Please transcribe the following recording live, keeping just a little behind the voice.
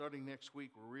starting next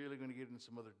week, we're really going to get into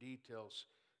some other details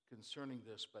concerning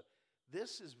this. But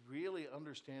this is really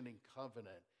understanding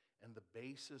covenant and the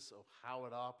basis of how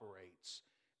it operates,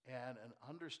 and an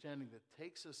understanding that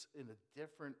takes us in a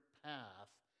different path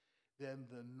than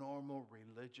the normal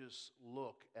religious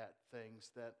look at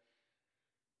things, that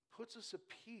puts us at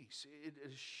peace. It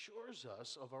assures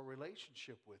us of our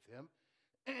relationship with Him.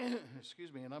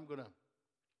 Excuse me, and I'm going to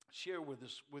share with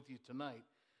you tonight.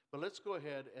 But let's go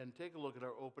ahead and take a look at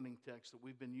our opening text that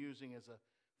we've been using as a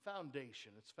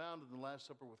foundation. It's found in the Last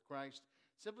Supper with Christ.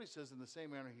 It simply says, in the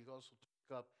same manner, He also took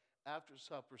a cup after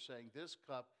supper, saying, "This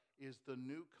cup is the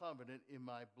new covenant in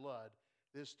my blood.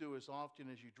 This do as often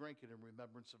as you drink it in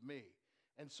remembrance of me."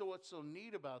 And so what's so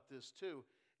neat about this, too,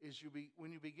 is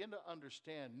when you begin to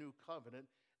understand new covenant,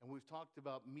 and we've talked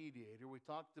about mediator, we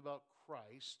talked about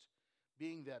Christ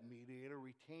being that mediator,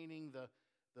 retaining the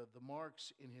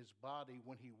marks in His body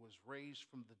when He was raised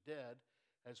from the dead,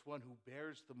 as one who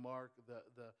bears the mark,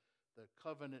 the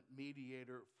covenant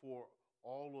mediator for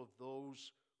all of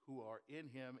those who are in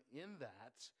Him in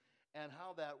that, and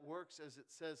how that works, as it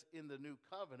says in the new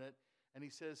covenant. And He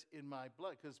says, "In my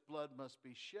blood," because blood must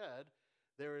be shed.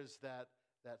 There is that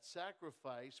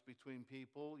sacrifice between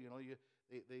people. You know,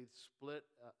 they split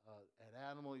an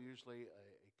animal, usually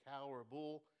a cow or a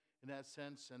bull, in that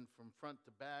sense, and from front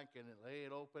to back, and lay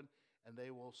it open, and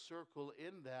they will circle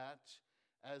in that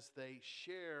as they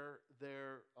share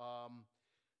their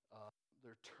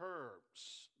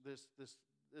terms.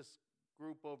 This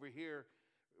group over here,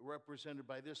 represented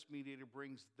by this mediator,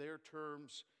 brings their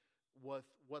terms with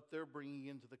what they're bringing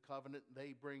into the covenant.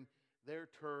 They bring their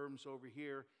terms over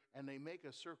here, and they make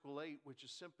a circle 8, which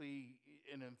is simply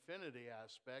an infinity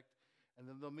aspect, and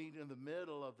then they'll meet in the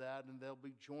middle of that, and they'll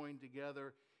be joined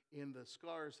together in the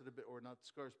scars that have been, or not the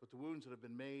scars, but the wounds that have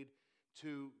been made,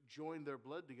 to join their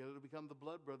blood together to become the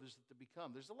blood brothers that they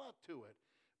become. There's a lot to it,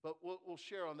 but we'll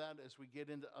share on that as we get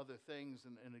into other things,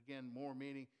 and again, more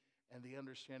meaning and the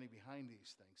understanding behind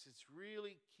these things. It's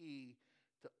really key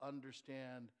to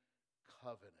understand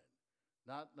covenant.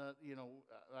 Not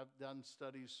I've done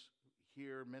studies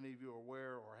here, many of you are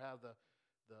aware or have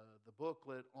the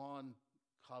booklet on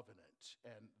covenant,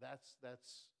 and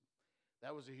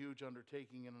that was a huge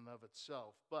undertaking in and of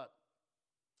itself. But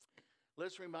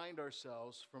let's remind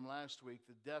ourselves from last week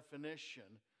the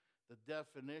definition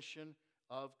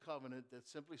of covenant, that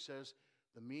simply says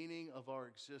the meaning of our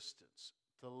existence,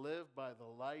 to live by the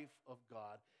life of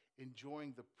God,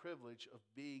 enjoying the privilege of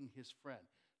being His friend.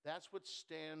 That's what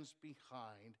stands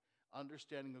behind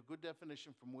understanding a good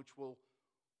definition from which we'll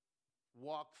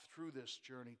walk through this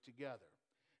journey together.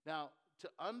 Now,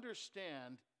 to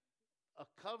understand, a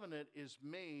covenant is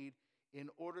made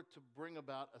in order to bring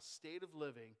about a state of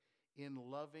living in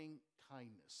loving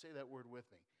kindness. Say that word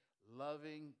with me.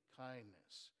 Loving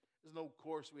kindness. There's no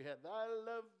course we had. Thy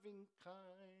loving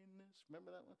kindness,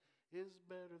 remember that one? Is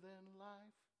better than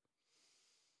life.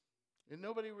 And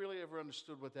nobody really ever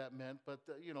understood what that meant, but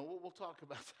we'll talk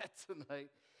about that tonight.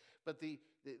 But the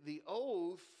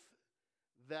oath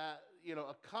that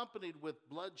accompanied with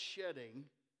blood shedding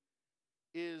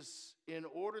is in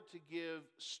order to give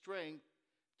strength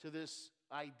to this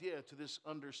idea, to this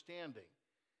understanding.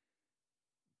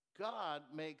 God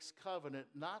makes covenant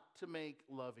not to make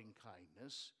loving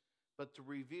kindness, but to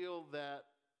reveal that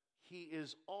He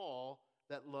is all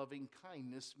that loving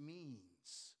kindness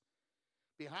means.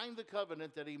 Behind the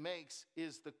covenant that He makes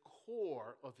is the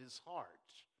core of His heart,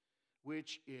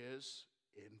 which is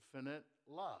infinite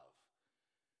love.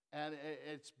 And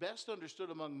it's best understood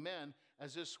among men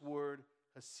as this word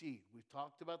Hesed. We've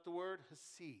talked about the word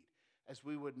Hesed, as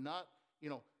we would not,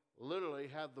 literally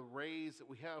have the rays that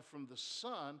we have from the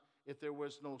sun. If there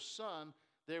was no sun,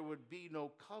 there would be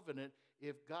no covenant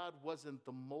if God wasn't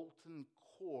the molten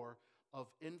core of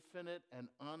infinite and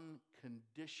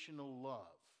unconditional love.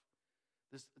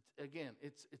 This, again,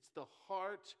 it's the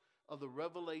heart of the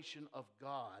revelation of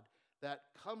God that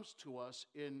comes to us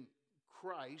in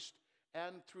Christ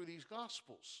and through these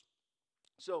Gospels.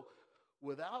 So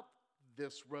without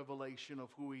this revelation of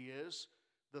who He is,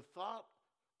 the thought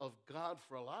of God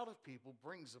for a lot of people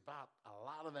brings about a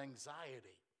lot of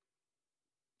anxiety.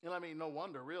 And I mean, no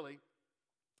wonder, really.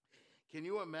 Can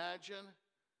you imagine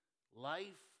life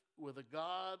with a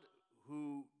God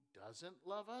who doesn't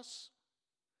love us?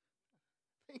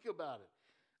 Think about it.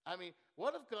 I mean,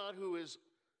 what if God, who is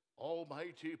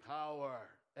almighty power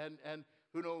and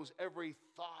who knows every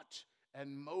thought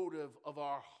and motive of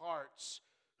our hearts,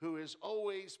 who is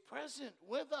always present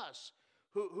with us,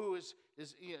 who is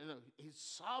His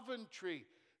sovereignty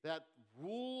that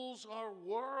rules our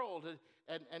world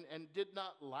and did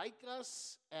not like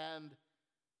us and,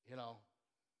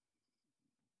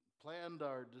 planned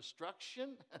our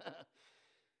destruction.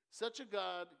 Such a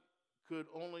God could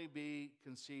only be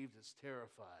conceived as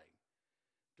terrifying,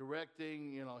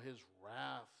 directing, his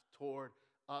wrath toward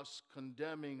us,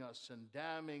 condemning us and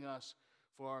damning us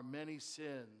for our many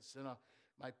sins.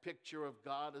 My picture of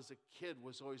God as a kid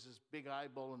was always this big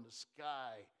eyeball in the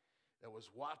sky that was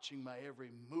watching my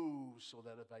every move, so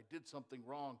that if I did something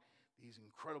wrong, these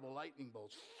incredible lightning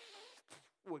bolts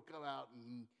would come out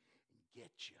and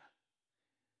get you.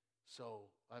 So,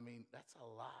 that's a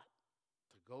lot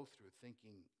to go through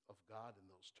thinking of God in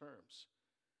those terms.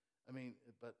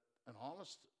 But an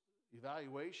honest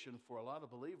evaluation for a lot of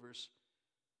believers,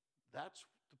 that's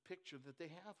the picture that they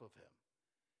have of him.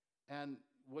 And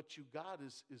what you got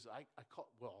is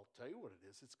I'll tell you what it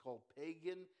is. It's called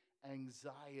pagan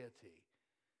anxiety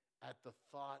at the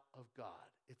thought of God.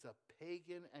 It's a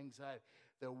pagan anxiety.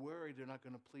 They're worried they're not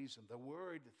going to please him. They're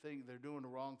worried to think they're doing the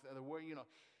wrong thing. They're worried,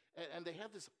 and they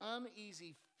have this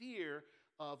uneasy fear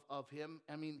of him.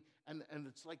 And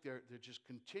it's like they're just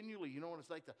continually, you know what it's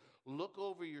like to look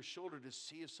over your shoulder to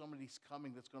see if somebody's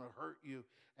coming that's going to hurt you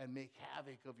and make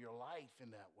havoc of your life in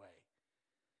that way.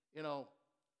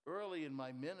 Early in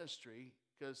my ministry,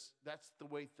 because that's the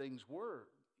way things were,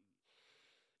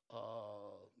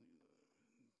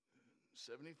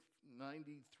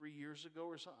 93 years ago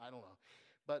or something, I don't know.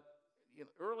 But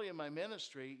early in my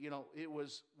ministry, it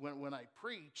was when I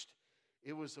preached,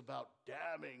 it was about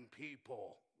damning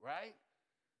people, right?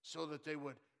 So that they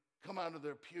would come out of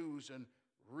their pews and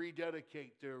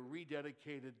rededicate their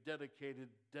dedicated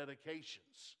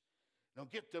dedications.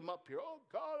 Get them up here. Oh,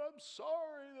 God, I'm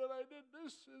sorry that I did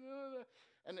this.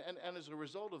 And as a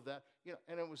result of that,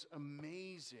 and it was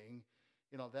amazing,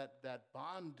 that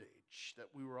bondage that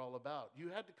we were all about. You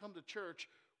had to come to church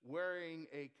wearing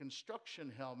a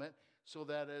construction helmet so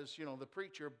that as, the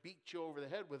preacher beat you over the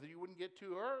head with it, you wouldn't get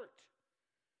too hurt.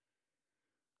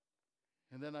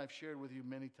 And then I've shared with you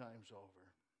many times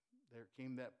over, there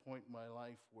came that point in my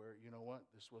life where,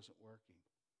 this wasn't working.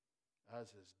 I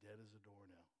was as dead as a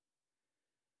doornail.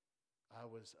 I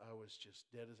was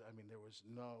just dead as, there was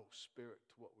no spirit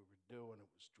to what we were doing. It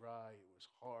was dry, it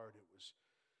was hard, it was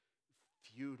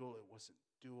futile, it wasn't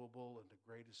doable. And the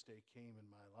greatest day came in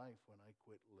my life when I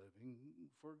quit living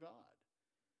for God.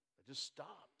 I just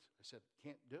stopped. I said,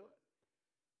 can't do it.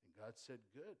 And God said,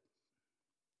 good.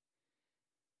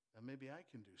 Now maybe I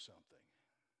can do something.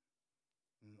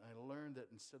 And I learned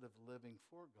that instead of living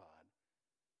for God,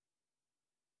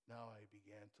 now I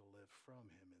began to live from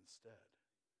him instead.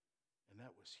 And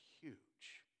that was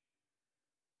huge.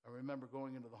 I remember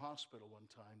going into the hospital one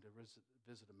time to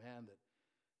visit a man that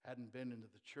hadn't been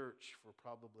into the church for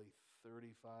probably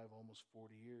 35, almost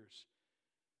 40 years.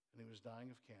 And he was dying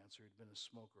of cancer. He'd been a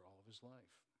smoker all of his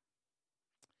life.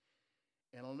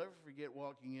 And I'll never forget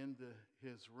walking into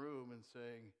his room and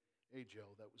saying, hey,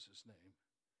 Joe, that was his name.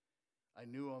 I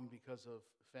knew him because of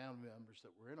family members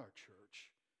that were in our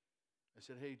church. I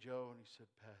said, hey, Joe, and he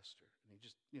said, Pastor. And he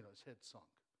just, his head sunk.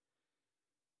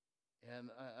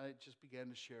 And I just began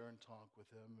to share and talk with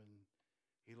him, and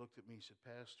he looked at me and said,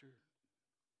 Pastor,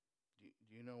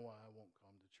 do you know why I won't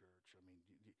come to church?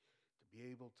 To be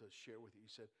able to share with you.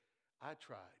 He said, I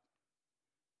tried.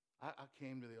 I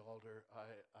came to the altar,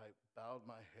 I bowed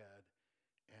my head,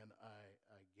 and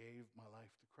I gave my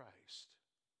life to Christ.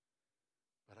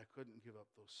 But I couldn't give up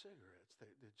those cigarettes.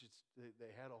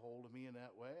 They had a hold of me in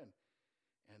that way,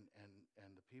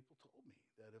 and the people told me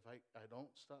that if I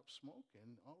don't stop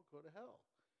smoking, I'll go to hell.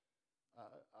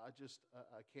 I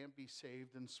can't be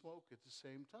saved and smoke at the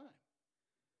same time.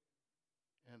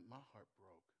 And my heart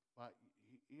broke.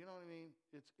 You know what I mean?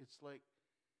 It's like,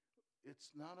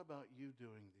 it's not about you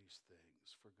doing these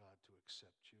things for God to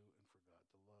accept you and for God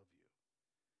to love you.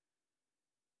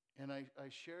 And I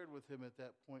shared with him at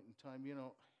that point in time,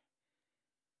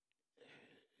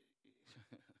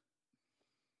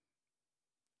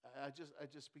 I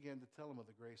just began to tell him of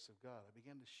the grace of God. I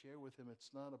began to share with him,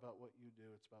 it's not about what you do,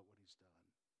 it's about what he's done.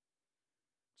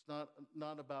 It's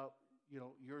not about,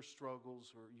 your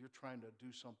struggles or you're trying to do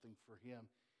something for him.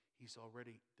 He's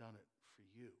already done it for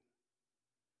you.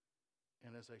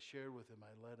 And as I shared with him,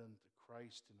 I led him to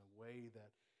Christ in a way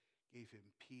that gave him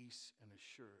peace and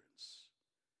assurance.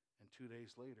 And 2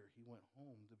 days later, he went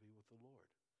home to be with the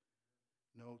Lord.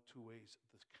 No two ways.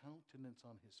 The countenance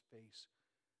on his face,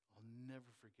 I'll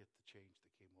never forget the change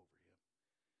that came over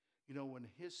him. When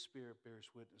his spirit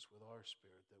bears witness with our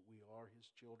spirit that we are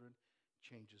his children,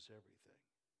 changes everything.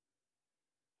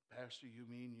 Pastor, you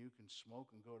mean you can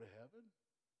smoke and go to heaven?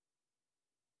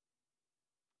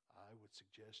 I would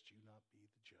suggest you not be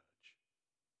the judge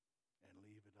and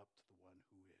leave it up to the one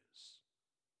who is.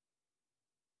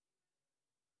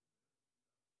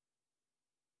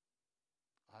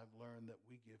 I've learned that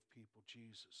we give people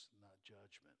Jesus, not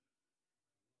judgment.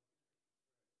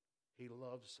 He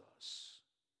loves us.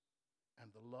 And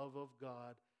the love of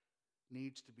God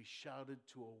needs to be shouted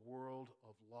to a world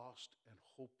of lost and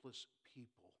hopeless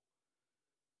people.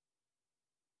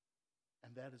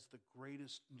 And that is the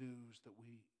greatest news that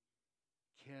we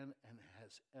can and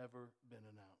has ever been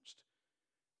announced.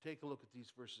 Take a look at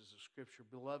these verses of Scripture.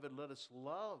 Beloved, let us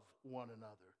love one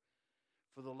another.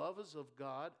 For the love is of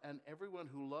God, and everyone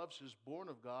who loves is born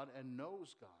of God and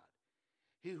knows God.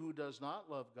 He who does not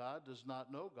love God does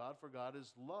not know God, for God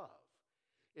is love.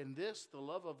 In this, the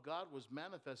love of God was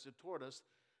manifested toward us,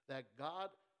 that God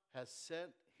has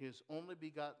sent his only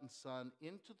begotten Son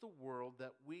into the world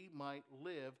that we might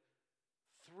live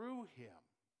through him.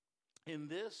 In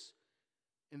this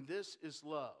is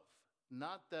love,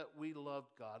 not that we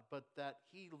loved God, but that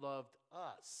he loved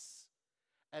us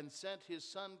and sent his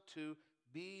Son to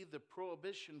be the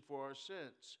prohibition for our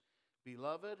sins.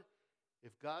 Beloved,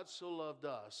 if God so loved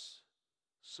us,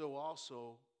 we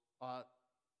also ought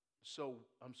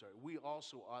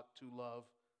to love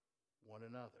one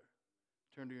another.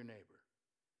 Turn to your neighbor.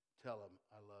 Tell him,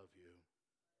 I love you.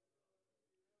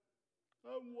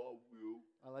 I love you.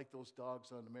 I like those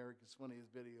dogs on America's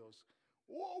Funniest Videos.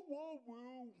 Whoa, whoa,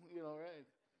 whoa. You know, right?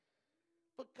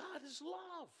 But God is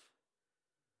love.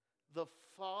 The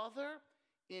Father,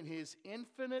 in his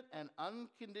infinite and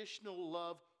unconditional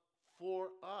love for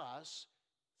us,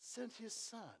 sent his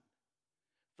Son,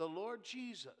 the Lord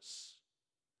Jesus,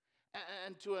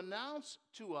 and to announce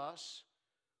to us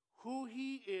who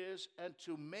he is and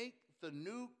to make the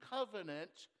new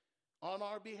covenant on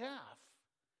our behalf.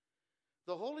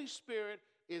 The Holy Spirit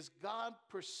is God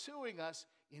pursuing us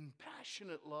in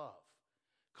passionate love,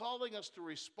 calling us to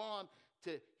respond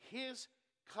to his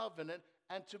covenant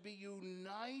and to be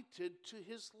united to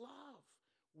his love.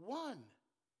 One.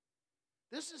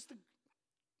 This is the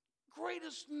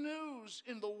greatest news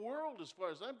in the world as far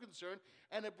as I'm concerned,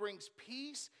 and it brings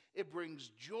peace, it brings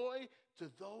joy to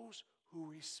those who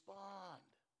respond.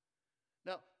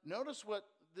 Now, notice what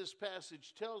this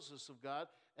passage tells us of God,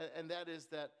 and that is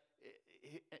that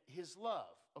his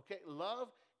love, okay? Love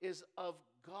is of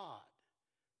God.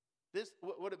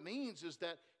 What it means is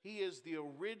that he is the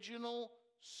original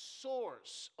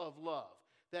source of love,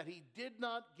 that he did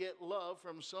not get love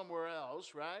from somewhere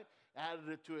else, right? Added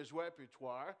it to his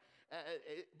repertoire.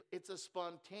 It's a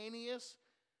spontaneous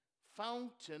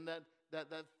fountain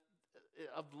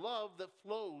of love that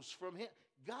flows from him.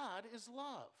 God is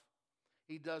love.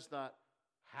 He does not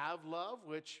have love,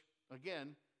 which,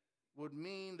 again, would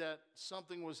mean that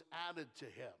something was added to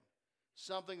him.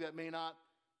 Something that may not,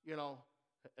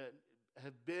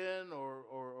 have been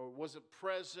or wasn't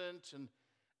present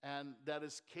and that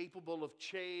is capable of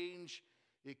change.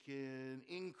 It can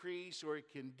increase or it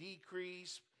can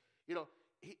decrease.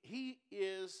 He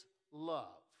is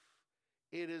love.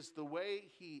 It is the way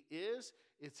he is.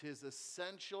 It's his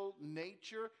essential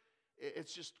nature.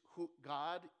 It's just who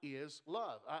God is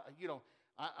love.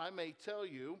 I may tell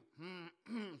you,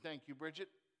 thank you, Bridget,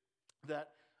 that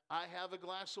I have a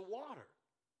glass of water.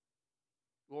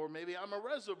 Or maybe I'm a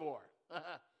reservoir.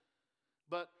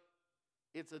 But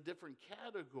it's a different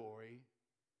category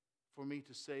for me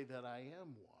to say that I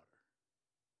am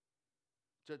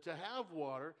water. To have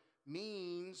water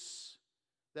means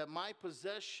that my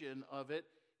possession of it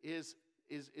is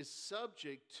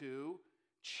subject to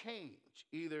change,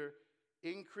 either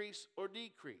increase or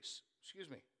decrease. Excuse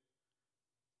me.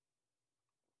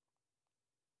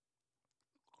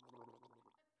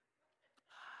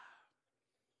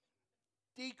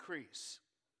 Decrease.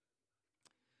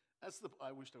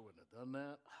 I wish I wouldn't have done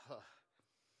that.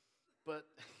 But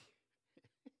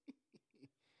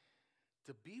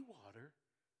to be water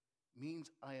means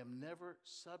I am never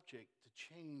subject to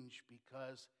change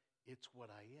because it's what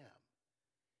I am.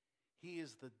 He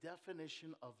is the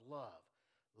definition of love.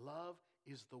 Love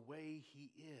is the way he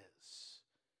is.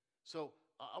 So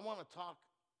I want to talk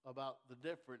about the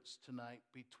difference tonight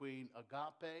between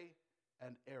agape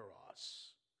and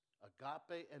eros.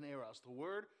 Agape and eros. The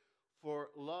word for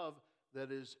love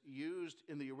that is used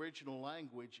in the original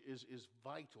language is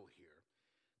vital here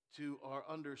to our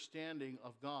understanding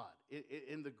of God.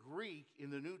 In the Greek,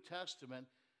 in the New Testament,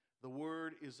 the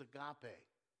word is agape.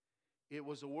 It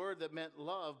was a word that meant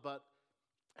love, but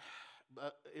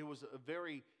it was a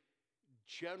very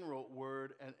general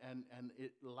word, and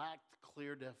it lacked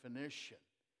clear definition.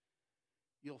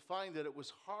 You'll find that it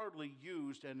was hardly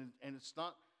used, and it's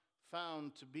not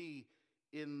found to be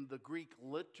in the Greek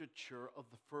literature of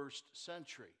the first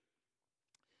century.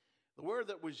 The word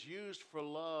that was used for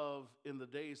love in the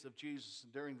days of Jesus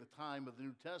and during the time of the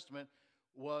New Testament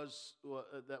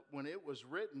that when it was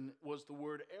written was the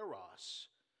word eros,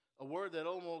 a word that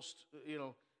almost,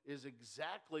 is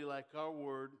exactly like our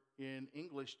word in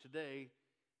English today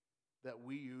that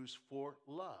we use for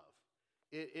love.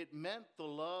 It meant the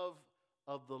love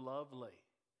of the lovely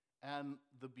and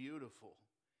the beautiful.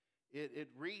 It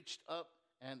reached up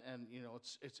and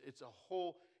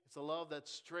it's a love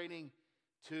that's straining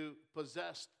to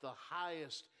possess the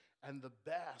highest and the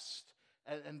best,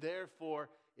 and therefore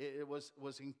it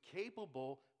was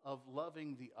incapable of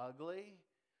loving the ugly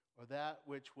or that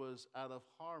which was out of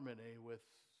harmony with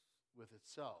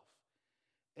itself.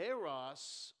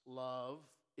 Eros love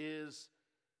is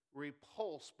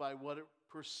repulsed by what it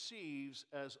perceives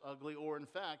as ugly, or in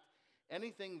fact,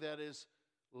 anything that is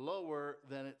lower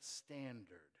than its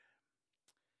standard.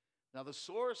 Now, the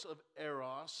source of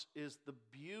eros is the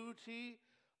beauty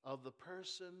of the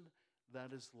person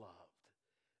that is loved.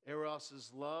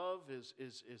 Eros's love is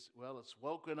it's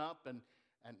woken up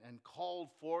and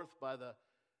called forth by the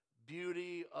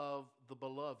beauty of the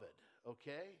beloved,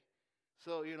 okay?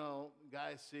 So,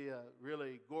 guys see a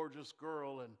really gorgeous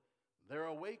girl and they're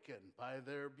awakened by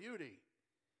their beauty.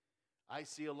 I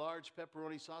see a large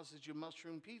pepperoni sausage and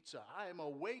mushroom pizza. I am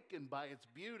awakened by its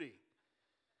beauty.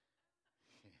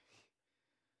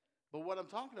 But what I'm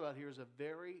talking about here is a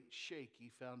very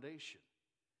shaky foundation.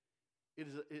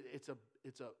 It's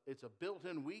a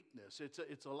built-in weakness.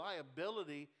 It's a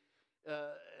liability,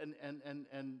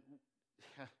 and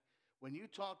when you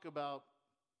talk about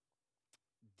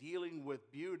dealing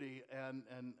with beauty and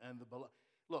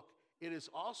look, it is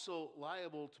also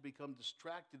liable to become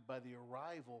distracted by the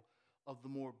arrival of the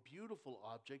more beautiful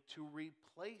object to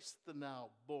replace the now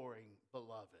boring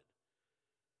beloved.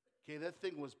 Okay, that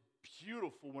thing was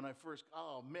beautiful when I first,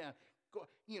 oh man,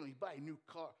 you buy a new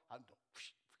car,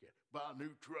 buy a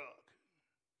new truck.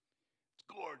 It's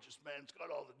gorgeous, man. It's got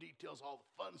all the details, all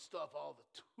the fun stuff, all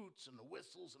the toots and the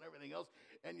whistles and everything else,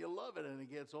 and you love it, and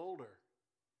it gets older.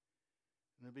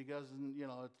 And it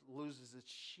it loses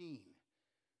its sheen.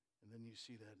 And then you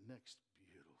see that next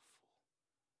beautiful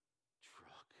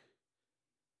truck.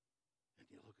 And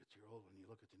you look at your old one, you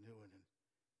look at the new one,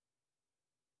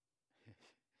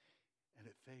 and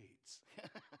it fades.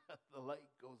 The light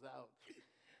goes out.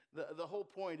 The whole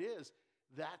point is,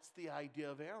 that's the idea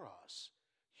of eros.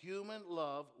 Human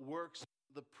love works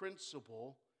the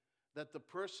principle that the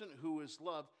person who is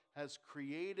loved has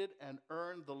created and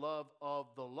earned the love of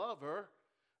the lover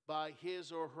by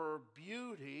his or her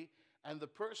beauty, and the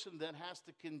person then has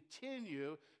to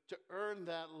continue to earn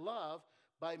that love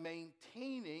by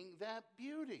maintaining that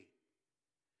beauty.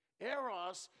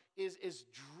 Eros is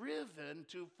driven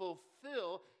to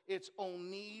fulfill its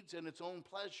own needs and its own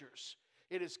pleasures.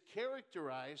 It is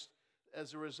characterized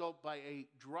as a result by a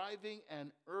driving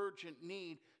and urgent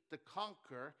need to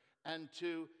conquer and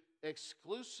to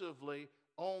exclusively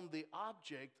own the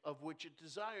object of which it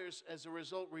desires, as a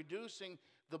result reducing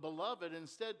the beloved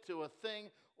instead to a thing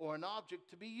or an object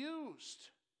to be used.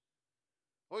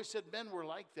 I always said men were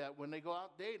like that when they go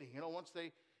out dating. Once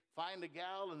they find a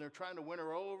gal and they're trying to win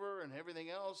her over and everything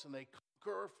else, and they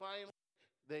conquer her finally.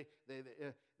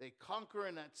 They conquer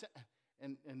in that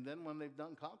and then when they've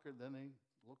done conquered, then they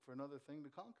look for another thing to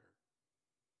conquer.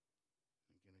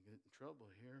 I'm going to get in trouble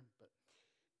here, but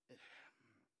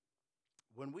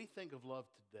when we think of love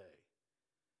today,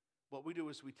 what we do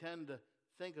is we tend to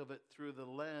think of it through the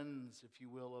lens, if you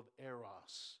will, of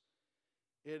eros.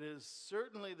 It is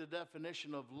certainly the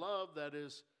definition of love that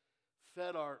is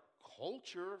fed our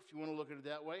culture, if you want to look at it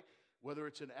that way, whether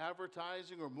it's in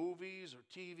advertising or movies or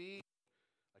TV.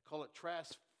 I call it trash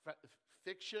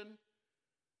fiction.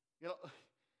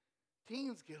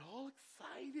 Teens get all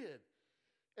excited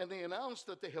and they announce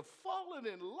that they have fallen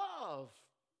in love.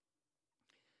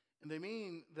 And they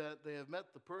mean that they have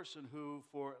met the person who,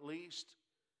 for at least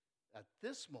at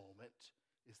this moment,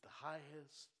 is the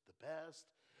highest, the best,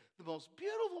 the most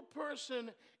beautiful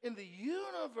person in the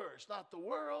universe, not the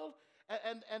world.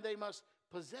 And they must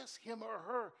possess him or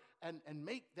her and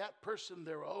make that person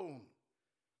their own.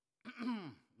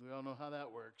 We all know how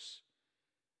that works.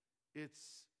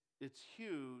 It's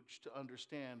huge to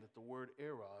understand that the word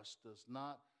eros does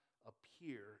not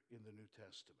appear in the New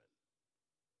Testament.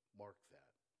 Mark that.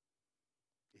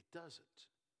 It doesn't.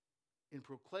 In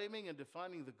proclaiming and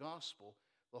defining the gospel,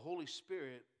 the Holy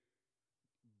Spirit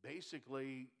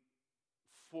basically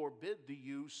forbid the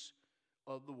use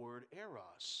of the word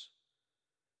eros.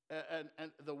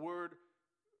 And the word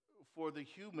for the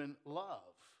human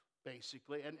love,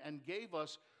 basically, and gave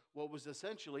us what was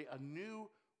essentially a new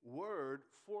word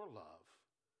for love,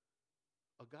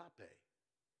 agape,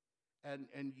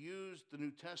 and used the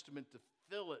New Testament to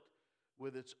fill it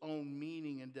with its own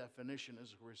meaning and definition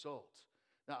as a result.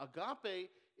 Now, agape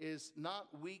is not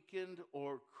weakened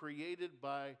or created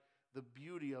by the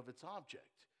beauty of its object,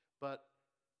 but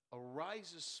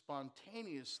arises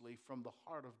spontaneously from the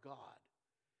heart of God.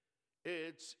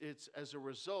 It's as a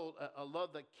result, a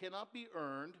love that cannot be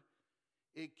earned,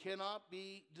 it cannot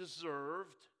be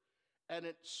deserved, and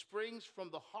it springs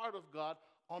from the heart of God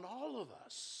on all of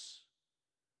us.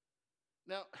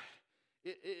 Now,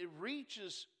 it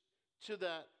reaches to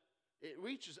that, it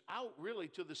reaches out really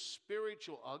to the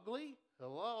spiritual ugly.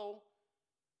 Hello?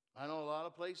 I know a lot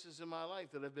of places in my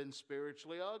life that have been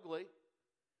spiritually ugly.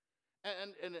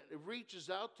 And it reaches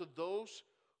out to those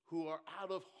who are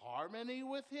out of harmony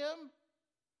with Him.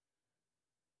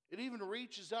 It even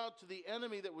reaches out to the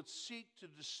enemy that would seek to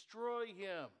destroy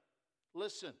Him.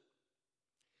 Listen,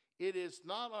 it is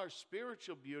not our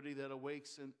spiritual beauty that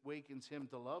awakens Him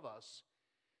to love us.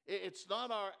 It's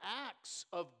not our acts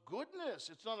of goodness.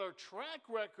 It's not our track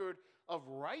record of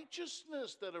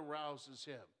righteousness that arouses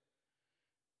Him.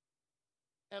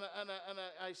 And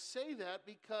I say that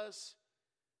because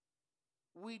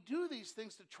we do these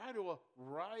things to try to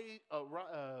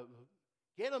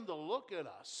get Him to look at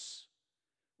us.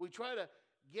 We try to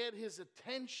get His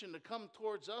attention to come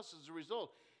towards us as a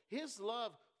result. His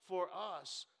love for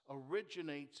us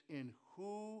originates in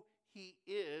who He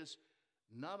is,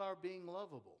 not our being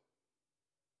lovable.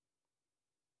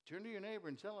 Turn to your neighbor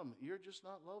and tell him, you're just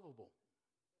not lovable.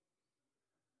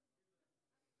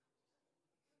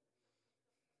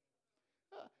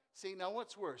 See, now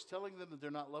what's worse, telling them that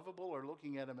they're not lovable or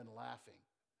looking at them and laughing?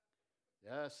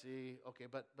 Yeah, see, okay,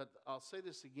 but I'll say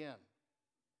this again.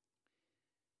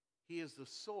 He is the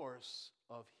source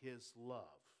of His love,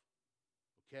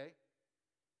 okay?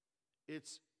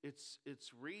 Its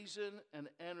reason and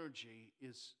energy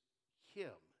is Him.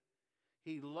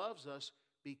 He loves us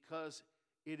because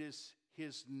it is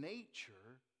His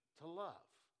nature to love.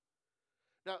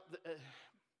 Now,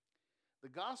 the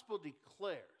gospel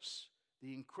declares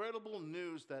the incredible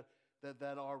news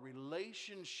that our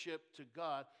relationship to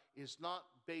God is not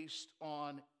based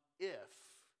on if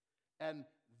and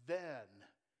then,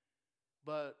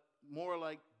 but more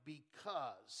like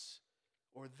because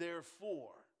or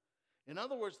therefore. In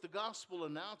other words, the gospel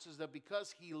announces that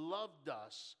because He loved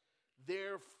us,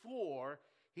 therefore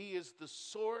He is the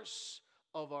source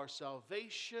of our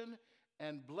salvation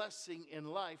and blessing in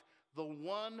life, the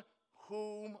one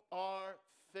whom our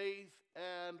faith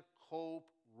and hope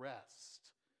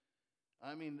rest.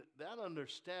 I mean, that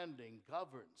understanding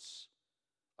governs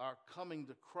our coming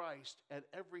to Christ at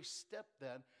every step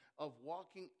then of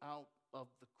walking out of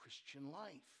the Christian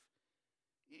life.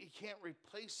 You can't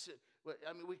replace it.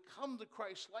 I mean, we come to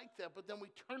Christ like that, but then we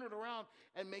turn it around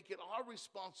and make it our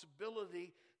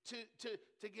responsibility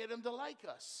to get Him to like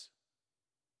us.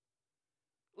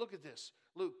 Look at this.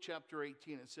 Luke chapter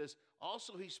 18, it says,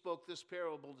 also He spoke this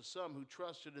parable to some who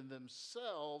trusted in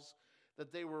themselves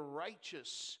that they were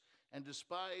righteous and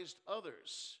despised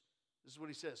others. This is what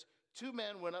He says. 2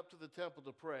 men went up to the temple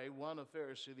to pray, one a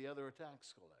Pharisee, the other a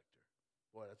tax collector.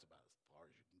 Boy, that's about as far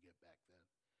as you can get back then.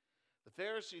 The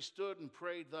Pharisee stood and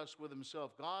prayed thus with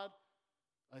himself, God,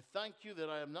 I thank You that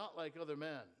I am not like other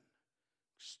men,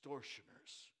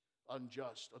 extortioners,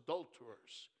 unjust,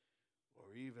 adulterers,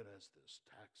 or even as this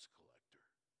tax collector.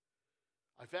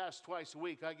 I fast twice a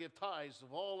week. I give tithes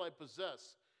of all I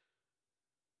possess.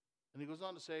 And he goes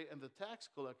on to say, and the tax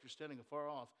collector, standing afar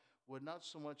off, would not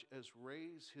so much as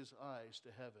raise his eyes to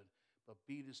heaven, but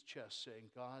beat his chest,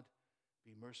 saying, God,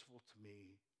 be merciful to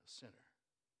me, a sinner.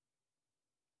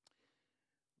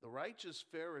 The righteous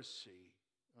Pharisee,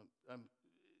 I'm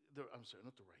sorry,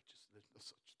 not the righteous, there's no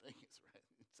such thing as right.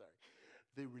 Sorry.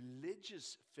 The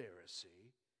religious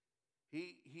Pharisee,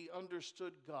 he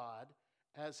understood God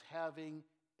as having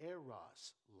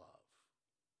eros love.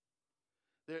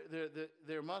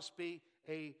 There must be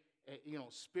a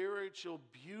spiritual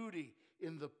beauty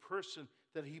in the person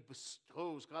that He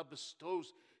bestows. God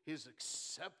bestows His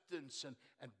acceptance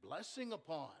and blessing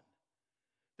upon.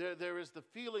 There is the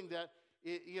feeling that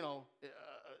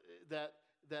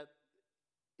that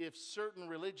if certain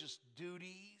religious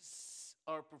duties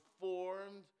are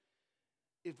performed,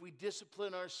 if we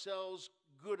discipline ourselves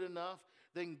good enough,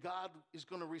 then God is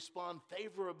going to respond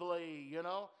favorably,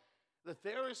 The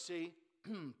Pharisee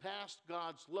passed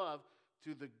God's love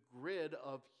to the grid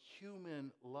of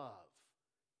human love,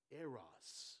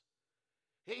 eros.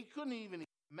 He couldn't even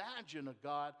imagine a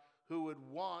God who would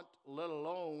want, let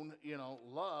alone,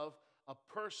 love a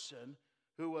person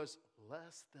who was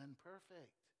less than perfect.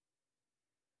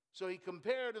 So he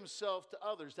compared himself to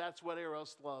others. That's what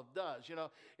Eros love does. You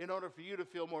know, in order for you to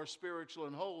feel more spiritual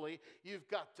and holy, you've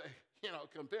got to,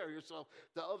 compare yourself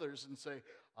to others and say,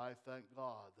 I thank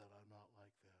God that I'm not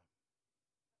like them.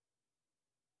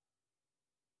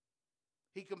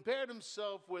 He compared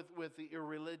himself with the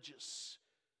irreligious.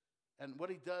 And what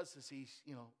he does is he's,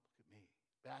 look at me,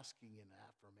 basking in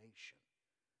affirmation.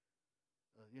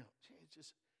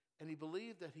 And he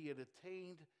believed that he had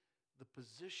attained the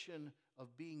position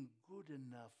of being good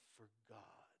enough for God.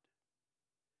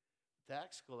 The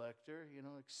tax collector,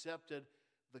 accepted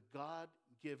the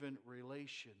God-given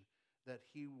relation that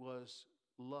he was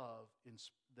loved in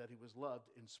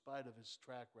spite of his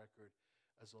track record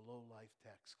as a low-life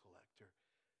tax collector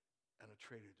and a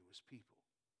traitor to his people.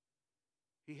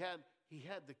 He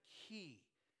had the key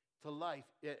to life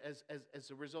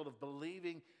as a result of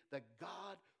believing that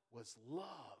God was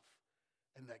love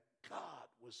and that God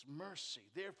was mercy.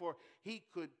 Therefore, he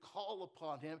could call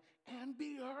upon him and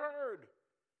be heard.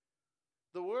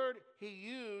 The word he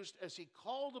used as he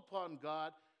called upon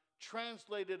God,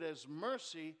 translated as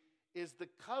mercy, is the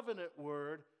covenant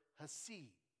word hesed,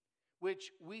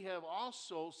 which we have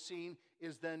also seen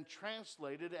is then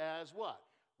translated as what?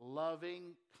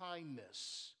 Loving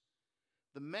kindness.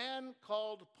 The man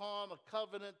called upon a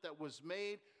covenant that was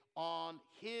made on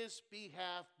his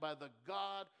behalf by the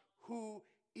God who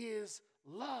is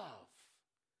love.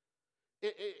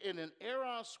 In an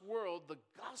Eros world, the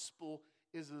gospel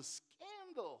is a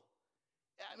scandal.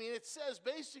 I mean, it says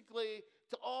basically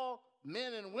to all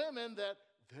men and women that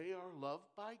they are loved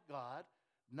by God,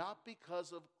 not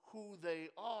because of who they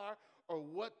are or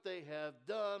what they have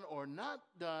done or not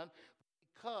done,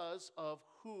 because of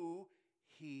who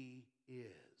he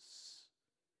is.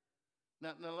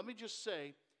 Now let me just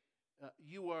say,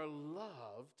 you are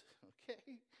loved,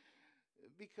 okay,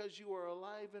 because you are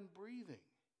alive and breathing,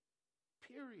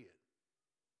 period.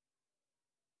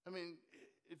 I mean,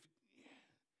 if you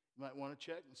might want to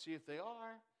check and see if they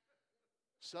are.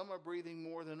 Some are breathing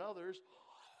more than others.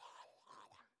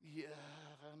 Yeah,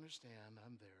 I understand,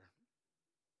 I'm there.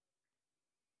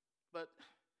 But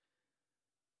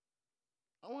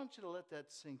I want you to let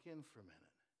that sink in for a minute.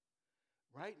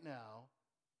 Right now,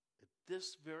 at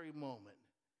this very moment,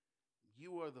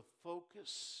 you are the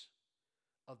focus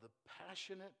of the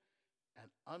passionate and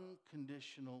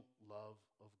unconditional love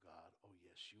of God. Oh,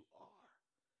 yes, you are.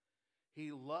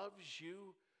 He loves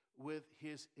you with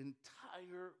his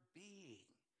entire being.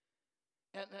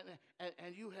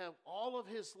 And you have all of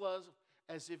his love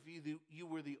as if you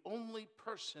were the only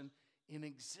person in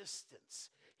existence.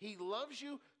 He loves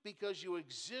you because you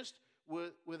exist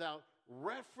without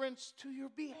reference to your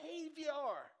behavior.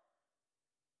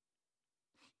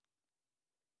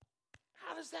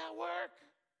 How does that work?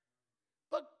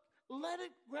 But let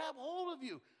it grab hold of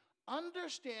you.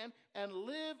 Understand and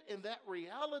live in that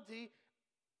reality,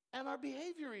 and our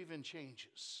behavior even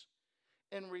changes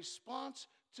in response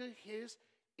to his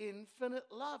infinite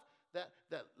love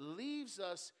that leaves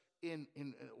us in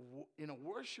a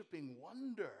worshiping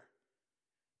wonder.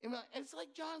 It's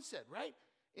like John said, right?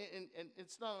 And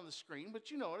it's not on the screen, but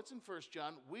you know it. It's in 1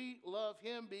 John. We love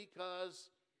him because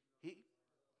he...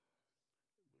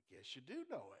 Yes, you do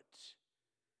know it.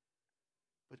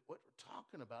 But what we're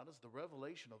talking about is the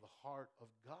revelation of the heart of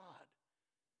God.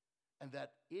 And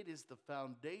that it is the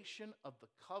foundation of the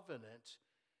covenant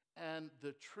and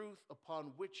the truth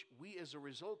upon which we as a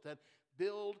result then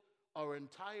build our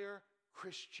entire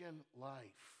Christian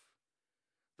life.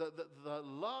 The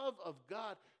love of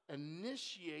God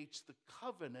initiates the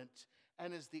covenant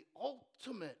and is the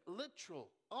ultimate, literal,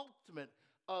 ultimate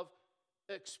of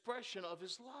expression of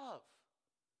his love.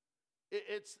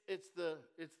 It's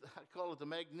I call it the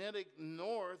magnetic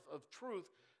north of truth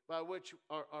by which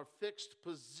our fixed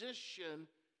position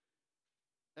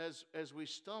as we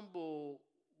stumble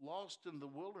lost in the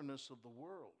wilderness of the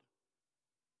world.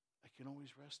 I can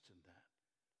always rest in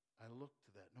that. I look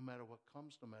to that no matter what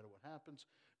comes, no matter what happens,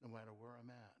 no matter where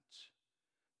I'm at.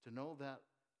 To know that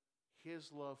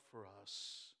his love for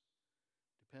us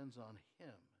depends on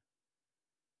him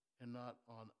and not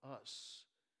on us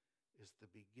is the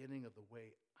beginning of the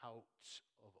way out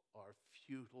of our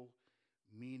futile,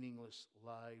 meaningless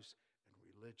lives and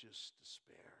religious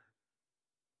despair.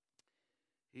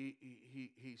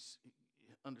 He's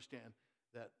understand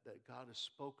that God is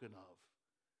spoken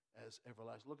of as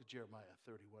everlasting. Look at Jeremiah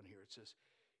 31 here. It says,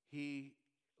 the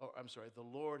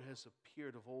Lord has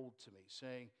appeared of old to me,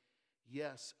 saying,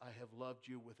 yes, I have loved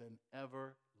you with an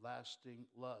everlasting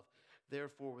love.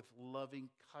 Therefore, with loving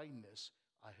kindness,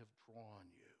 I have drawn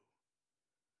you.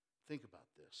 Think about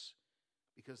this,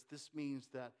 because this means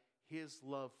that his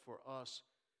love for us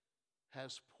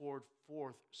has poured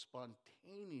forth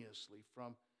spontaneously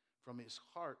from his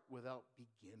heart without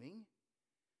beginning,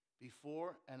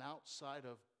 before and outside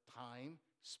of time,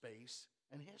 space,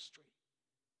 and history.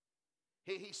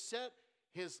 He set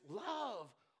his love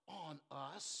on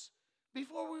us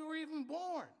before we were even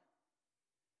born.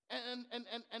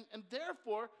 And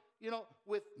therefore,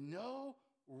 with no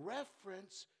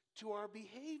reference to our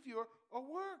behavior or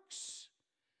works.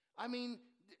 I mean,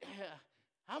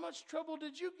 how much trouble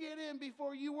did you get in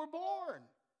before you were born?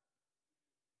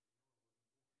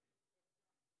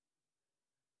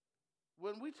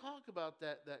 When we talk about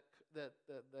that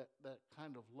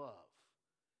kind of love,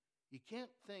 you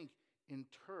can't think in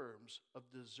terms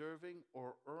of deserving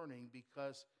or earning,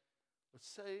 because, let's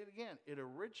say it again, it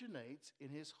originates in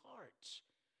his heart.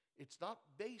 It's not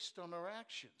based on our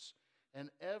actions. An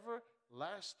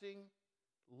everlasting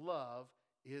love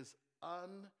is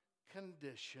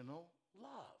unconditional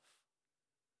love.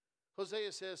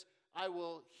 Hosea says, I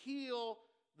will heal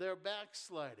their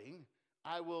backsliding.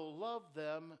 I will love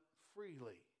them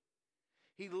freely.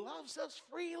 He loves us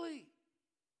freely.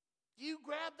 Do you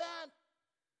grab that?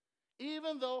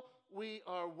 Even though we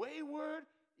are wayward,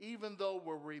 even though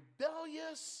we're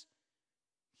rebellious,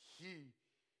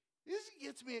 this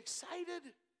gets me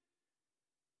excited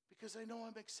because I know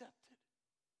I'm accepted.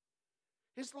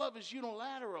 His love is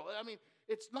unilateral. I mean,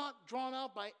 it's not drawn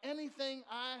out by anything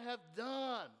I have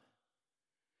done.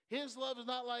 His love is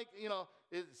not like,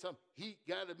 it's some heat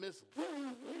got a missile,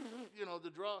 to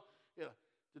draw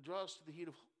us to the heat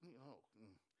of,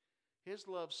 His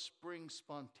love springs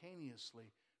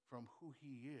spontaneously from who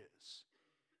he is.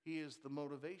 He is the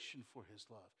motivation for his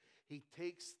love. He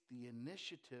takes the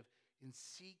initiative in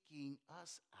seeking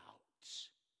us out.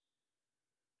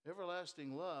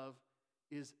 Everlasting love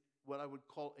is what I would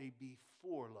call a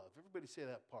before love. Everybody say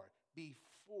that part.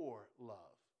 Before love.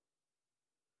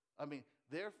 I mean,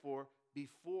 therefore,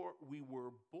 before we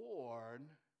were born,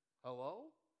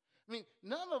 hello? I mean,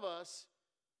 none of us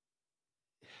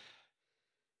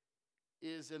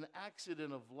is an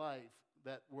accident of life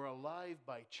that we're alive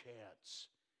by chance.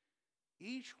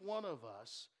 Each one of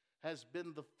us has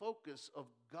been the focus of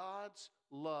God's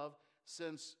love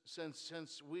since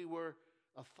we were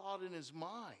a thought in his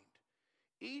mind.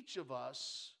 Each of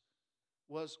us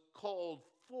was called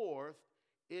forth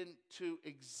into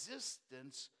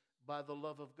existence by the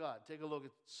love of God. Take a look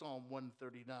at Psalm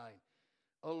 139.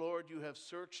 O Lord, you have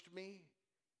searched me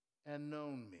and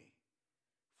known me,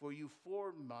 for you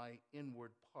formed my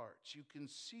inward parts. You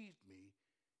conceived me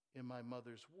in my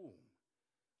mother's womb.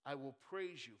 I will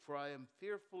praise you, for I am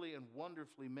fearfully and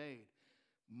wonderfully made.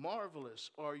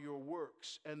 Marvelous are your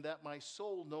works, and that my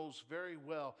soul knows very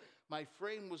well. My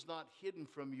frame was not hidden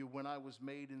from you when I was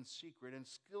made in secret, and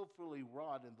skillfully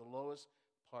wrought in the lowest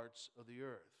parts of the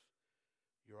earth.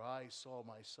 Your eyes saw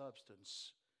my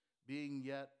substance, being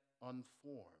yet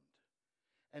unformed.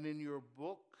 And in your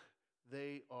book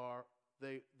they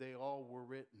all were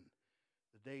written,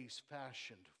 the days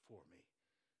fashioned for me,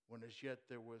 when as yet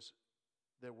there were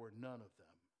none of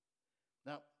them.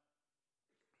 Now,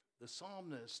 the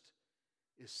psalmist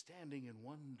is standing in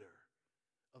wonder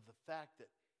of the fact that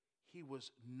he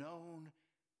was known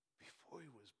before he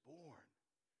was born.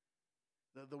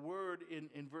 The word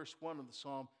in verse 1 of the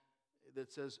psalm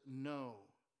that says know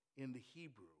in the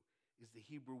Hebrew is the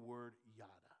Hebrew word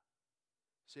yada.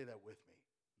 Say that with me,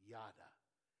 yada.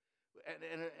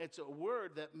 And it's a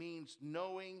word that means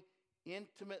knowing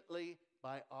intimately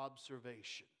by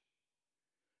observation.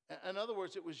 In other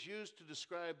words, it was used to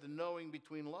describe the knowing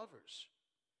between lovers,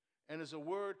 and is a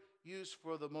word used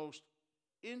for the most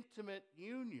intimate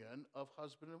union of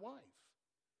husband and wife.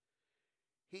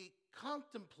 He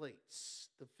contemplates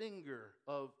the finger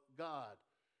of God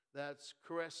that's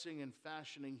caressing and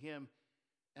fashioning him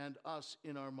and us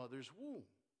in our mother's womb.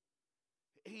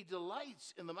 He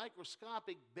delights in the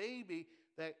microscopic baby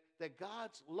that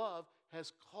God's love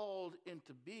has called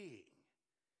into being.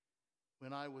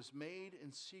 When I was made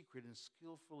in secret and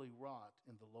skillfully wrought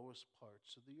in the lowest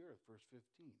parts of the earth, verse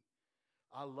 15.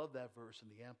 I love that verse in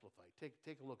the Amplified.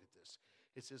 Take a look at this.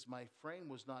 It says, my frame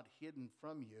was not hidden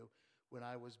from you when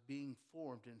I was being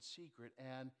formed in secret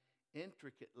and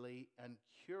intricately and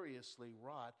curiously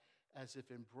wrought, as if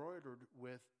embroidered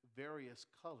with various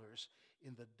colors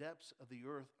in the depths of the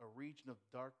earth, a region of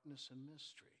darkness and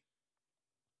mystery.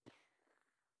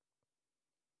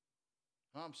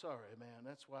 I'm sorry, man.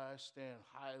 That's why I stand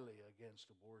highly against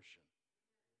abortion.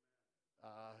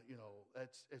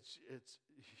 It's.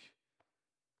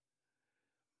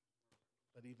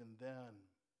 But even then,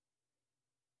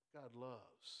 God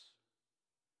loves.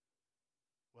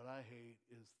 What I hate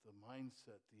is the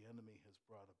mindset the enemy has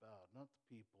brought about, not the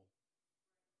people,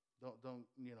 Don't,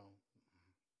 you know.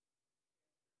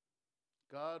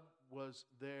 God was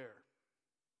there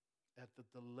at the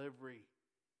delivery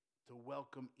to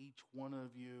welcome each one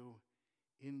of you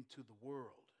into the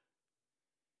world.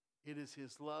 It is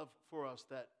his love for us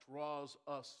that draws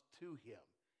us to him,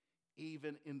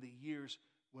 even in the years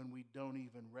when we don't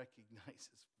even recognize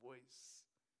his voice.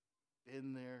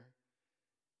 Been there.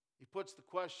 He puts the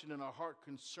question in our heart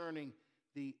concerning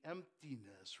the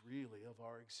emptiness, really, of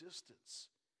our existence.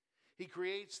 He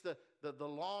creates the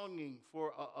longing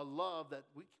for a love that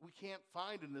we can't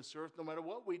find in this earth, no matter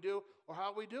what we do or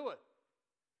how we do it.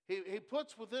 He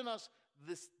puts within us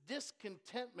this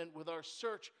discontentment with our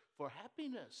search for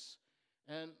happiness,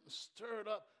 and stirred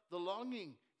up the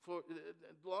longings for,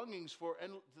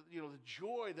 and the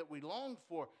joy that we long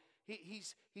for.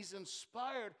 He's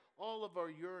inspired all of our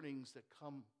yearnings that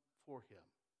come for him,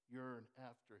 yearn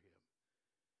after him.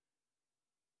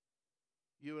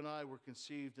 You and I were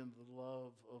conceived in the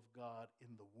love of God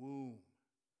in the womb.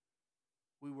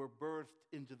 We were birthed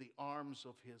into the arms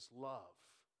of his love.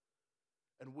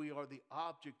 And we are the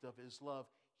object of his love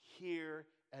here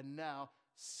and now,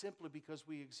 simply because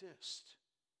we exist.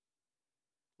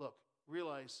 Look,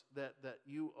 realize that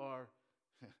you are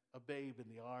a babe in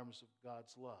the arms of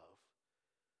God's love.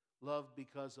 Loved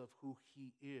because of who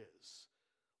he is.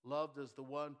 Loved as the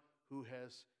one who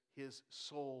has his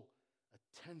sole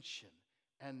attention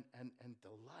and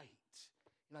delight.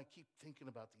 And I keep thinking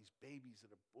about these babies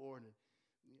that are born, and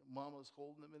mama's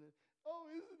holding them, and oh,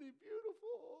 isn't he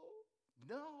beautiful?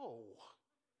 No.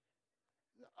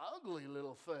 Ugly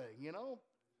little thing,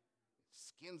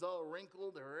 Skin's all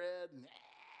wrinkled, red, and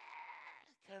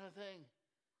kind of thing.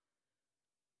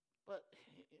 But,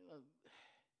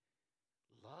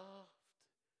 loved,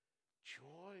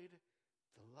 joyed,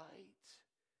 delight.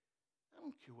 I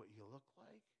don't care what you look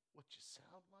like, what you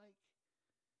sound like.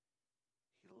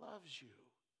 He loves you.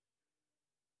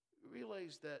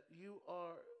 Realize that you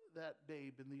are that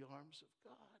babe in the arms of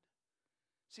God.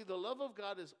 See, the love of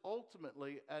God is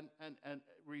ultimately and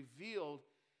revealed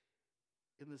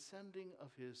in the sending of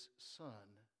his Son,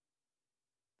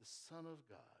 the Son of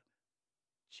God,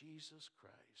 Jesus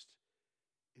Christ,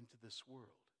 into this world.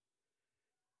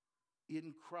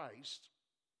 In Christ,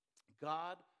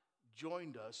 God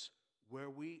joined us where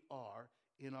we are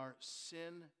in our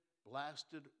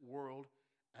sin-blasted world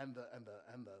and the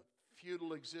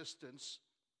futile existence.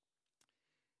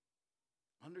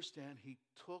 Understand, he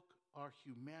took our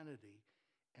humanity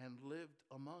and lived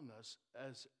among us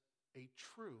as a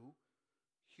true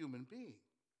human being.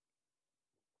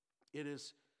 It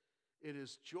is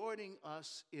joining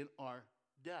us in our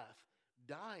death,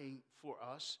 dying for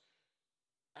us,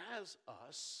 as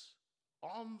us,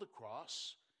 on the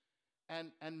cross,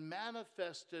 and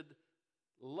manifested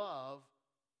love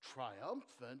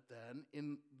triumphant then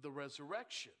in the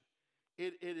resurrection.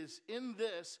 It is in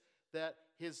this that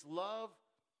his love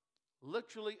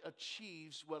literally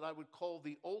achieves what I would call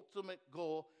the ultimate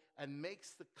goal and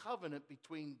makes the covenant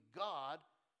between God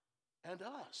and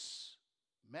us,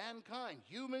 mankind,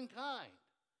 humankind.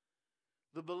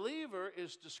 The believer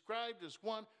is described as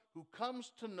one who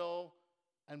comes to know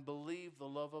and believe the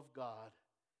love of God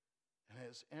and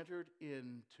has entered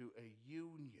into a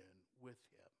union with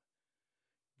him.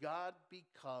 God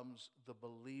becomes the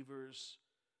believer's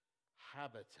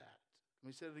habitat. Let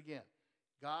me say it again.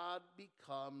 God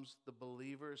becomes the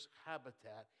believer's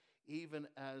habitat, even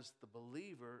as the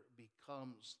believer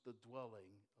becomes the dwelling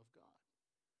of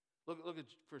God. Look at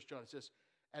 1 John. It says,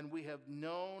 and we have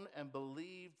known and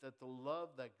believed that the love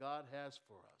that God has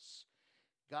for us.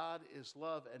 God is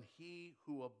love, and he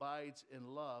who abides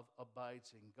in love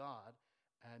abides in God,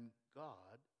 and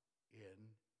God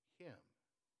in him.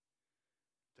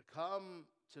 To come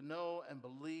to know and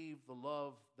believe the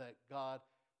love that God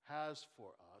has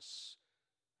for us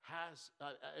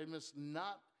it must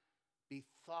not be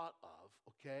thought of,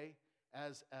 okay,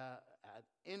 as an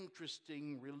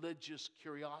interesting religious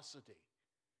curiosity.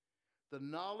 The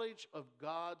knowledge of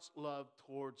God's love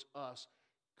towards us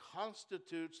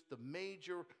constitutes the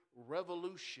major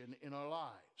revolution in our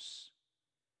lives.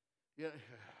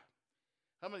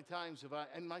 How many times have I,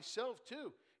 and myself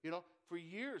too, for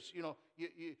years,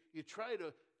 you try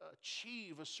to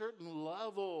achieve a certain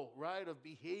level, right, of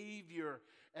behavior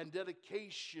and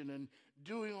dedication and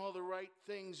doing all the right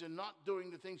things and not doing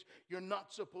the things you're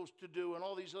not supposed to do and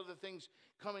all these other things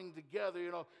coming together,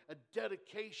 a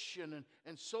dedication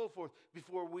and so forth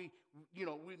before we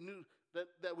knew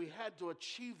that we had to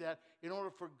achieve that in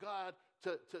order for God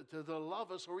to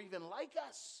love us or even like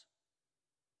us.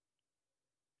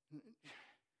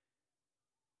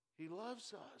 He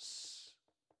loves us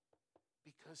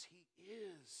because he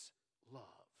is love.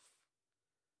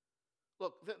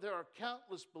 Look, there are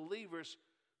countless believers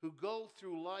who go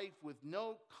through life with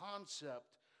no concept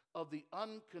of the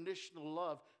unconditional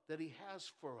love that He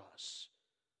has for us.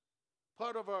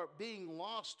 Part of our being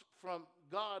lost from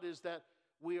God is that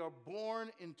we are born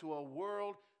into a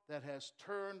world that has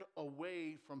turned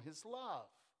away from His love.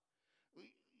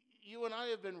 You and I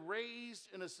have been raised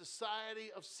in a society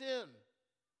of sin,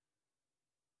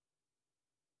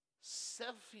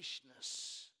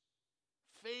 selfishness,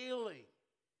 failing,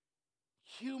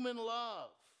 human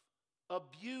love,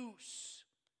 abuse,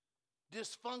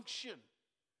 dysfunction.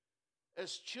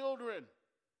 As children,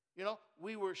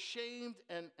 we were shamed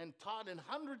and taught in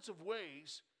hundreds of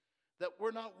ways that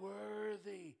we're not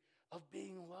worthy of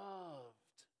being loved.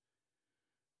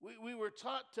 We were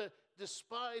taught to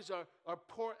despise our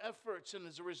poor efforts and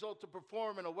as a result to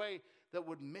perform in a way that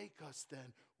would make us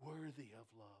then worthy of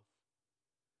love.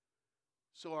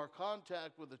 So our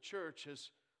contact with the church has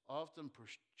often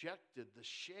projected the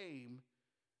shame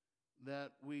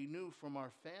that we knew from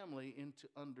our family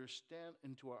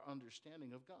into our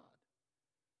understanding of God.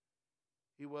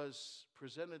 He was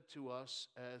presented to us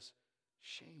as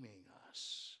shaming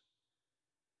us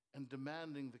and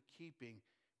demanding the keeping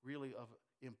really of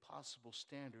impossible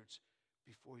standards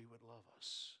before He would love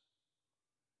us.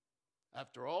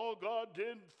 After all God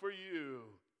did for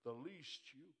you, the least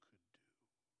you could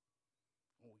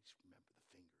do. Always remember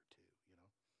the finger too,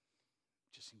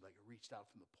 It just seemed like it reached out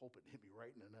from the pulpit and hit me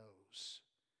right in the nose.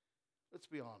 Let's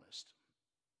be honest.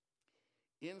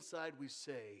 Inside we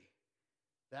say,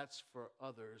 that's for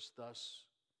others, thus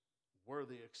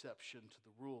worthy exception to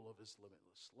the rule of His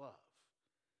limitless love.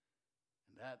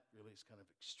 And that really is kind of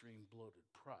extreme bloated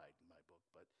pride in my book.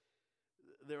 But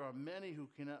there are many who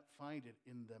cannot find it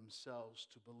in themselves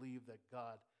to believe that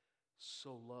God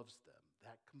so loves them,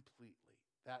 that completely,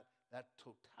 that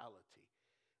totality.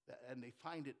 And they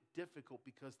find it difficult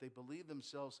because they believe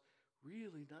themselves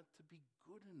really not to be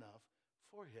good enough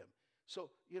for Him.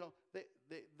 So,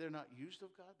 they're not used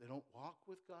of God. They don't walk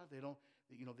with God. They don't,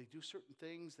 they do certain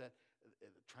things that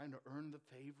trying to earn the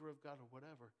favor of God or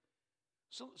whatever.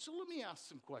 So let me ask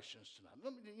some questions tonight.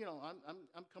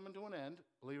 I'm coming to an end,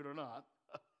 believe it or not.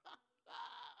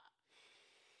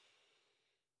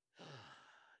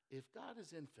 If God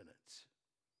is infinite,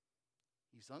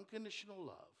 He's unconditional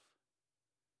love,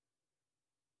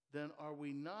 then are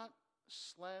we not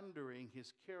slandering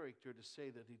His character to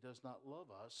say that He does not love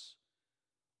us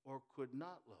or could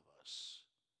not love us?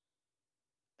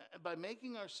 By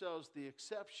making ourselves the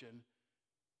exception,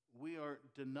 we are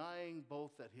denying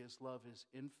both that His love is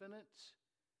infinite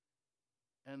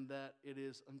and that it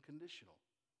is unconditional.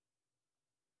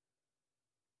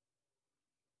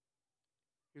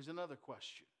 Here's another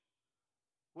question.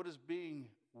 What is being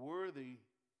worthy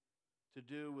to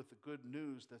do with the good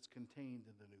news that's contained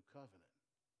in the new covenant?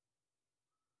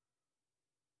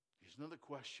 Here's another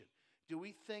question. Do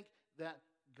we think that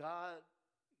God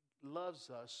loves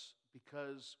us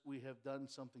because we have done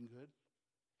something good?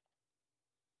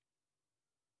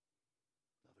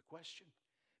 Another question.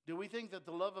 Do we think that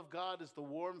the love of God is the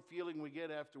warm feeling we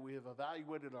get after we have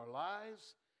evaluated our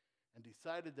lives and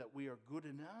decided that we are good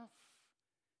enough,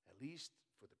 at least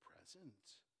for the present,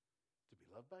 to be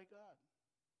loved by God?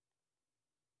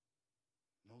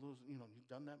 You've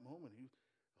done that moment.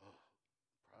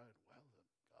 Pride, well,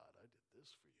 God, I did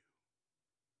this for you.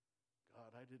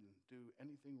 God, I didn't do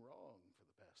anything wrong for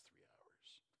the past 3 hours.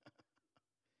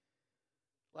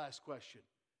 Last question.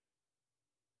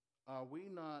 Are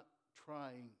we not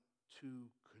trying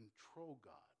to control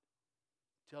God,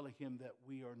 telling Him that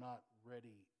we are not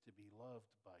ready to be loved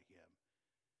by Him?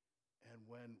 And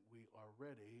when we are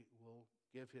ready, we'll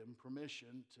give Him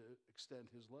permission to extend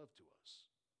His love to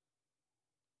us.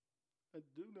 I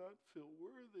do not feel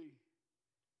worthy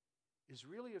is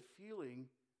really a feeling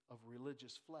of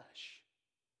religious flesh.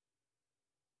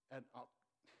 And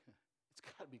it's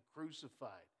got to be crucified.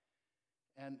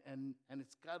 And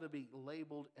it's got to be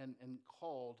labeled and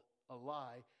called a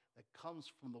lie that comes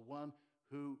from the one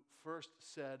who first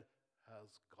said,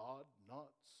 "Has God not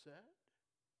said?"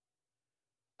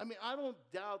 I mean, I don't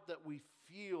doubt that we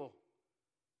feel,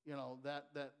 that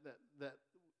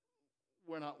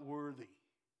we're not worthy.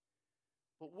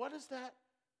 But what has that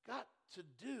got to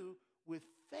do with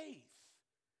faith,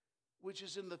 which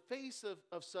is in the face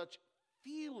of such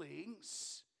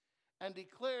feelings and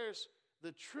declares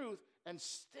the truth and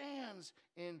stands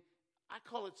in, I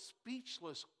call it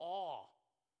speechless awe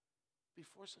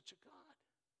before such a God?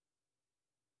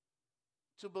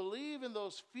 To believe in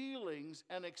those feelings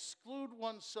and exclude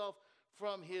oneself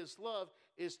from His love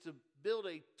is to build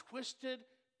a twisted,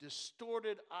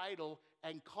 distorted idol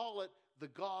and call it the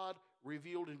God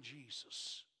revealed in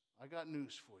Jesus. I got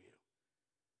news for you.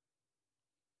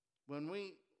 When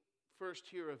we first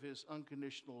hear of his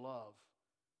unconditional love,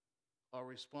 our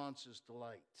response is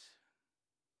delight.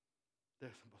 They're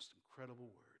the most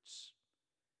incredible words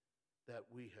that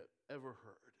we have ever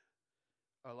heard.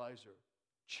 Our lives are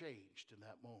changed in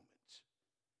that moment.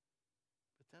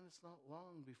 But then it's not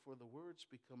long before the words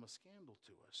become a scandal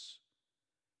to us.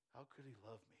 How could he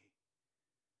love me?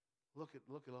 Look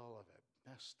at all of it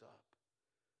messed up.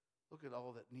 Look at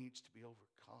all that needs to be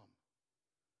overcome.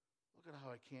 Look at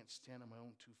how I can't stand on my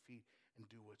own 2 feet and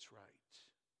do what's right.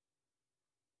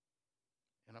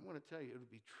 And I'm going to tell you, it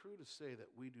would be true to say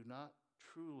that we do not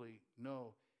truly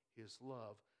know his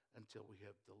love until we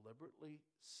have deliberately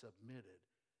submitted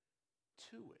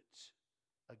to it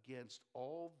against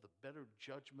all the better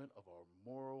judgment of our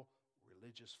moral,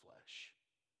 religious flesh.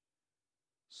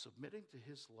 Submitting to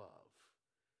his love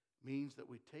means that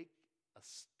we take a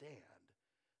stand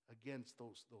against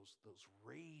those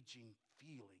raging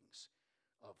feelings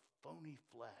of phony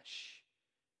flesh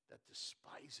that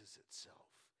despises itself,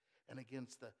 and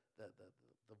against the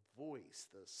voice,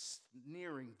 the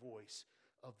sneering voice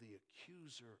of the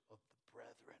accuser of the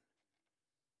brethren.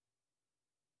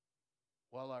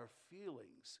 While our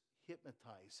feelings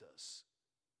hypnotize us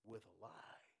with a lie,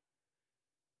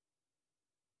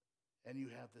 and you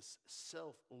have this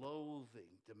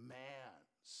self-loathing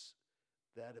demands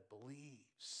that it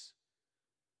believes,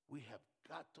 we have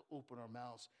got to open our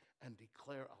mouths and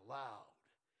declare aloud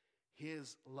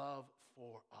his love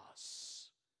for us.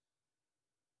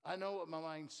 I know what my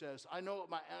mind says. I know what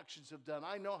my actions have done.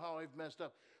 I know how I've messed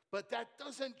up. But that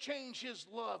doesn't change his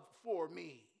love for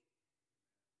me.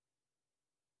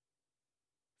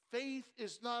 Faith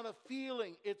is not a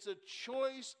feeling. It's a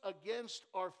choice against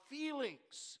our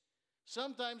feelings.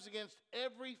 Sometimes against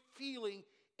every feeling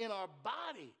in our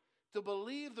body, to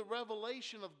believe the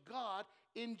revelation of God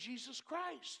in Jesus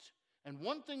Christ. And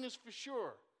one thing is for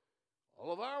sure,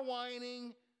 all of our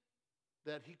whining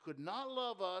that he could not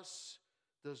love us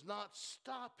does not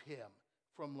stop him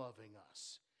from loving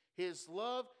us. His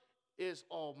love is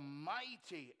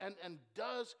almighty and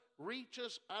does reach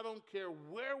us, I don't care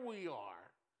where we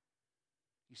are.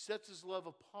 He sets his love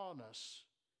upon us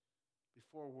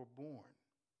before we're born,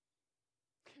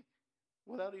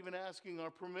 without even asking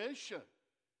our permission.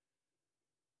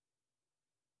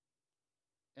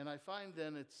 And I find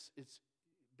then it's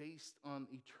based on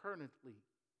eternity.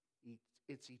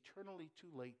 It's eternally too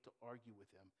late to argue with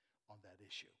him on that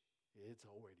issue. It's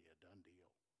already a done deal.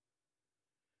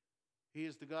 He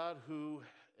is the God who,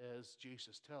 as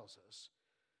Jesus tells us,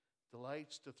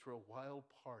 delights to throw wild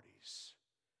parties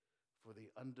for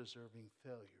the undeserving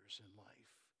failures in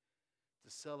life, to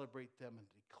celebrate them and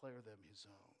declare them his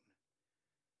own.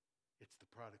 It's the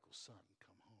prodigal son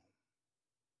come home.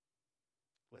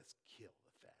 Let's kill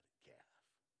the fatted calf.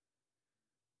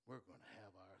 We're going to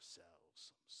have ourselves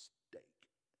some steak.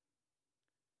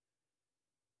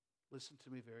 Listen to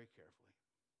me very carefully.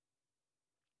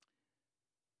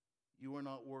 You are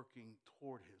not working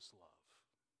toward his love.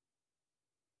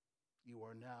 You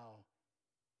are now,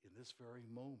 in this very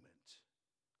moment,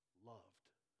 loved.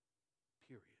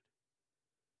 Period.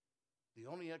 The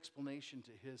only explanation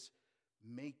to his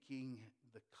making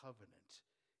the covenant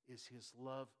is his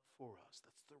love for us.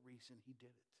 That's the reason he did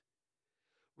it.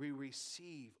 We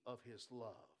receive of his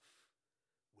love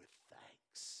with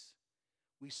thanks.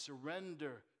 We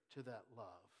surrender to that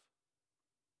love,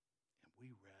 and we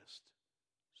rest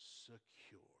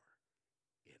secure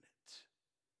in it.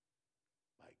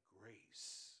 By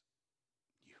grace,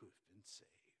 you have been saved.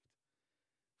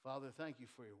 Father, thank you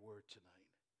for your word tonight.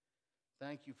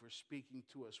 Thank you for speaking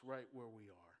to us right where we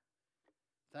are.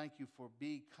 Thank you for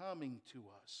becoming to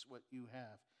us what you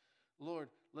have. Lord,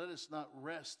 let us not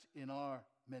rest in our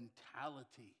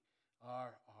mentality,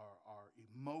 our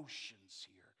emotions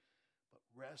here, but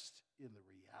rest in the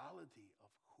reality of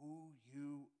who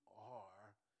you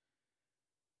are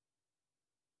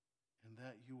and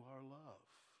that you are love.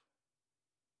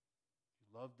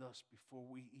 You loved us before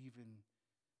we even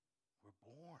were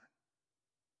born,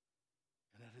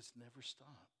 and it has never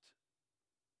stopped.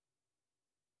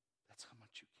 That's how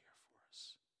much you care for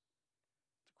us.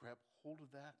 To grab hold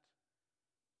of that,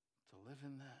 to live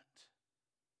in that,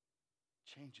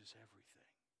 changes everything.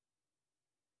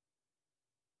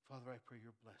 Father, I pray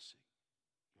your blessing,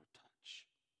 your touch.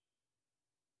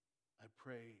 I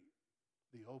pray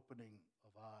the opening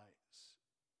of eyes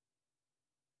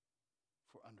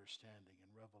for understanding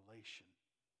and revelation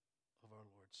of our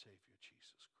Lord Savior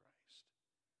Jesus Christ.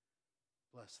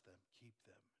 Bless them, keep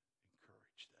them,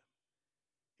 encourage them.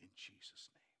 In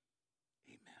Jesus'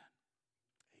 name, amen.